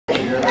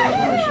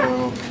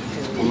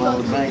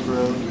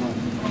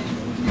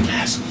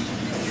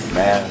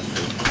man.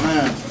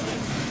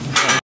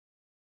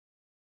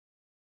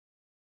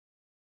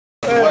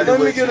 Hey, let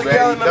me get a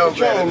gallon of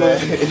Patron, man.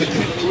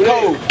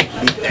 No.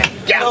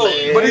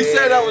 But he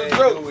said I was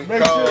broke.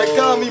 They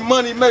call me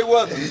Money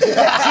Mayweather.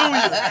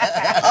 Junior.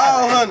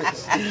 All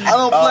hundreds. I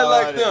don't play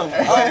like them. I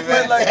don't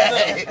play like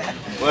them.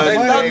 They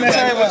thought the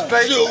chain was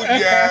fake.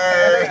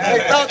 They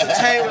thought the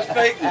chain was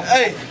fake.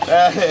 Hey.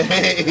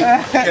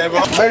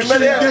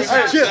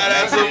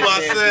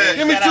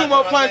 Give me 2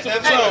 more pints of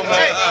Patron,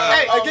 man.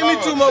 Hey, give me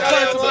 2 more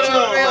pints of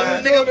Patron,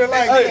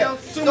 man. Hey,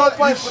 2 more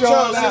pints of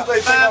Patron since they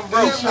think I'm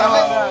broke.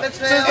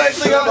 Since they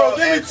think I'm broke,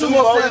 give me 2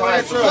 more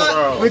pints of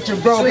Patron. With your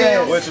broke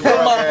ass. With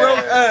my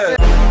broke ass.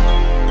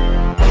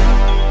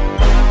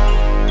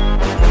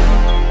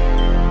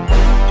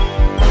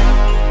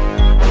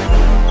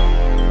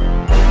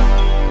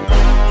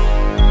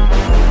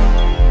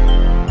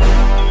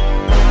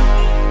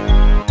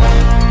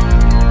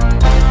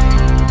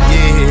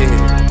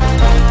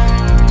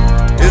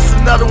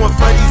 Another one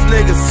for these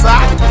niggas,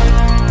 Saun.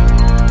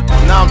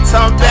 Now I'm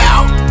talking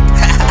about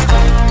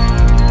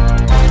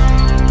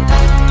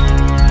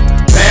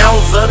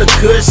pounds of the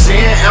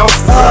cushion,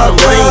 ounces of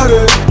the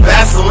lean,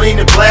 Vaseline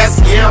and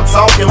plastic, yeah, I'm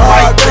talking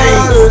white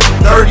things.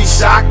 30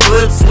 shot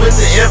clips with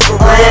the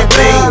infrared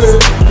beams.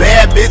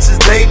 Bad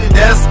bitches dated,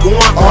 that's going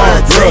for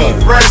the team.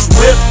 Fresh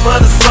whip for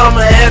the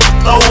summer, had to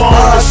throw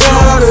on the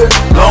shoes.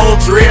 Long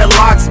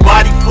dreadlocks,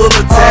 body full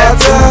of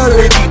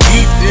tattoos. 50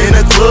 deep in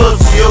the club,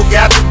 still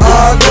got the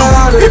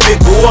do. If it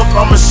go up,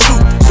 I'ma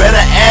shoot. Better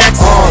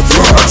ask. I'm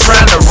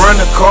trying to run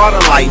a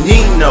Carter like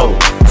Nino.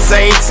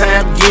 Same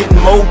time getting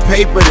more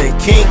paper than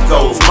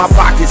Kinko's. My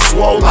pocket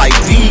swole like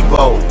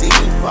Debo.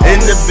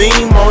 And the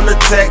beam on the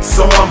tech,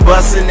 so I'm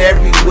busting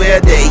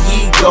everywhere that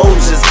he goes.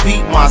 Just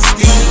beat my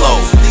stilo.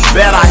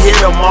 Bet I hit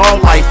them all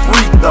like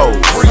free throws.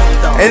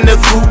 And the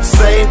coupe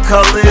same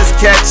color as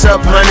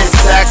ketchup, 100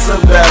 stacks or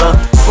better.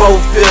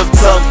 4/5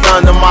 tucked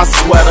under my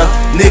sweater.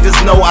 Niggas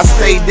know I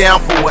stay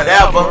down for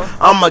whatever.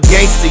 I'm a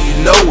gangster, you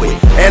know it.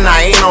 And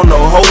I ain't on no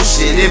whole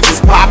shit. If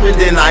it's poppin',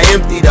 then I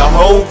empty the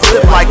whole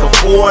clip like a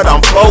Ford.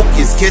 I'm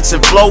focused.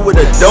 Kitchen flow with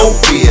a dope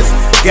is.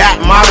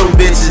 Got model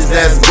bitches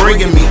that's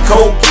bringing me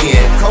coke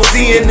in.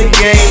 Seeing the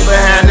game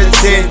behind the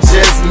tent,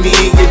 just me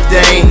and your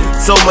dame.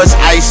 So much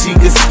ice she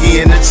could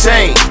skin the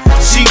chain.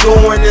 She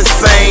going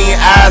insane,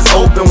 eyes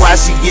open while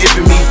she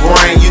giving me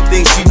brain. You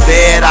think she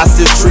bad, I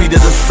still treat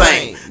her the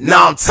same.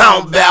 Now I'm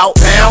talking about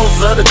pounds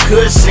of the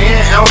cushion,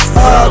 ounces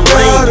of the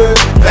lean,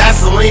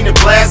 Vaseline and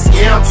plastic,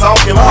 yeah, I'm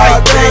talking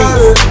white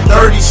things.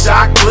 30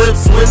 shot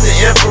clips with the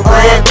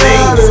infrared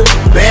beams.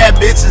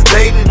 Bad bitches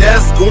dated,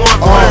 that's going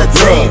for the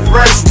team.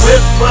 Fresh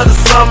whip for the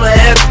summer,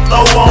 had to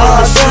throw on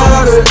the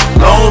shoes.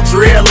 Long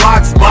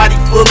dreadlocks, body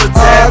full of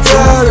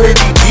tattoos.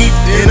 50 deep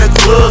in the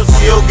club,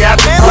 still got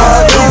the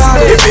do.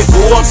 If it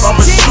go up,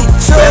 I'ma shoot.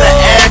 Better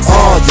ask.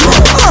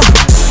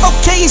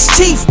 Okay, it's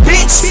Chief,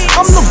 bitch.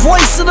 I'm the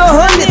voice of the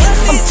hundreds.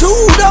 I'm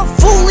tuned up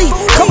fully.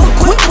 Come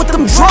equipped with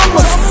them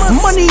drummers.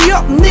 Money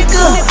up, nigga.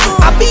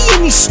 I be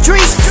in these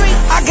streets.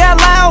 I got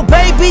loud,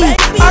 baby.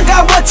 I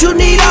got what you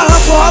need. I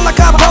hustle hard like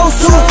I'm supposed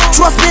to.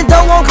 Trust me,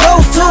 don't want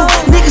close to.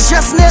 Niggas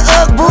dressing in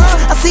Ugg boots.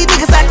 I see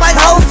niggas act like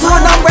hoes too.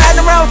 And I'm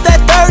riding around with that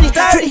 30.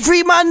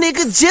 Free my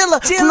nigga Jilla.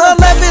 From the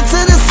 11 to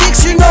the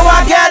 6, you know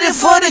I got it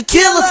for the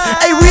killers.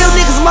 Hey, real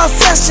niggas, my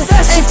session.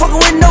 Ain't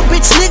fucking with no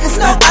bitch niggas.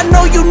 I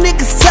know you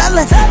niggas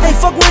telling. Ain't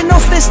fuck with no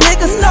snitch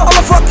niggas. All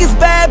the fuck is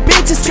bad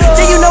bitches.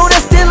 Then you know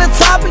that's still a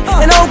topic.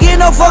 And don't get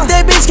no fuck,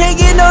 that bitch can't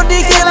get no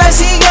dick like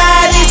she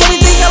got it. So you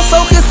think I'm so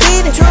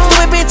conceited?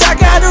 Stupid bitch, I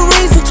got a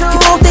reason.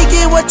 Keep on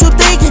thinking what you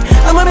thinking.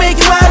 I'ma make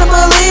you out a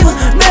believer.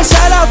 Man,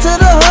 shout out to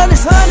the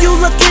hundreds. You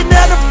looking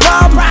at a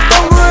problem.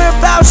 Don't worry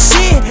about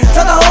shit.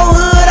 Tell the whole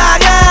hood I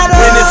got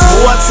her. When it's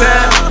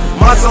wartime,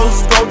 my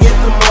soldiers gon' get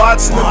the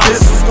march, and the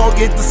pistols gon'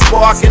 get the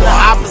spark, and the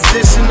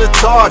opposition the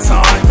target.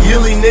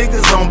 Yearly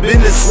niggas on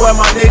business, swear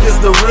my niggas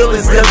the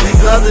realest, cause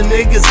these other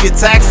niggas get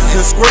taxes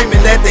and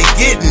screaming that they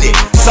getting it.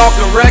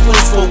 Talking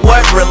reckless for what?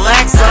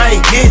 Relax, I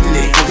ain't getting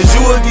it. Cause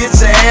you will get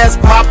your ass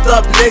popped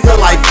up, nigga,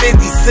 like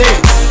 50 Cent.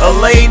 Or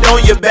laid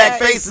on your back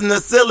facing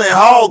the ceiling,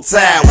 hog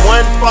tied.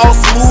 One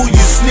false move,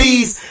 you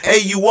sneeze,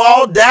 and you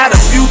all die.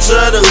 The future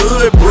of the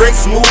hood,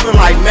 bricks moving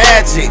like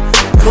magic.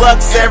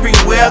 Clucks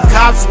everywhere,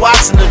 cops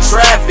watching the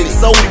traffic.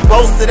 So we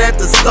posted at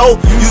the store,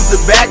 use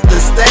the back to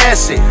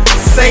stash it.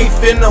 Safe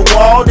in the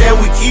wall, then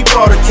we keep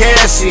all the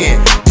cash in.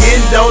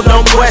 Getting dough,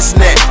 don't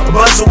question that. A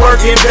bunch of work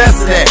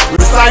invested that.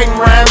 Reciting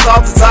rhymes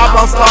off the top,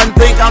 I'm starting to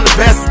think I'm the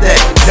best at that.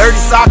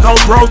 Dirty sock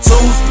on Pro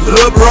 2s,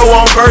 Lil Bro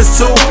on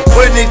verse 2.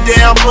 Putting it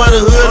down for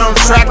the hood on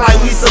the track like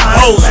we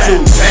supposed to.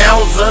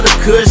 Pounds of the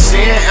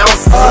cushion,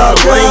 ounces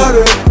of the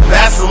lean,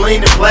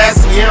 Vaseline and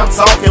plastic, yeah, I'm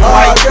talking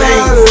white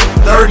things.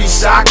 30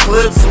 shot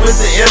clips with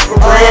the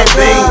infrared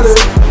beams.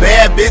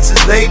 Bad bitches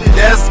dated,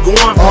 that's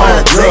going for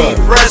the team.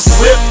 Fresh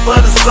whip for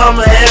the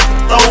summer, had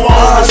to throw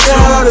on the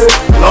shoes.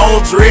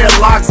 Long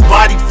dreadlocks,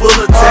 body full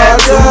of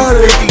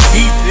tattoos. 50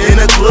 deep in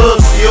the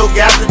club, still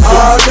got the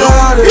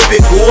do. If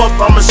it go up,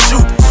 I'ma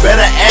shoot.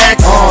 Better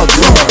ask.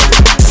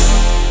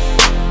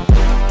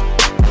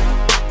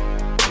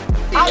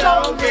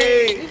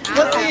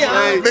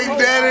 Big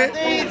Daddy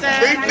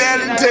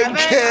take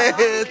care of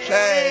his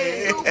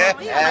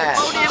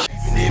thing.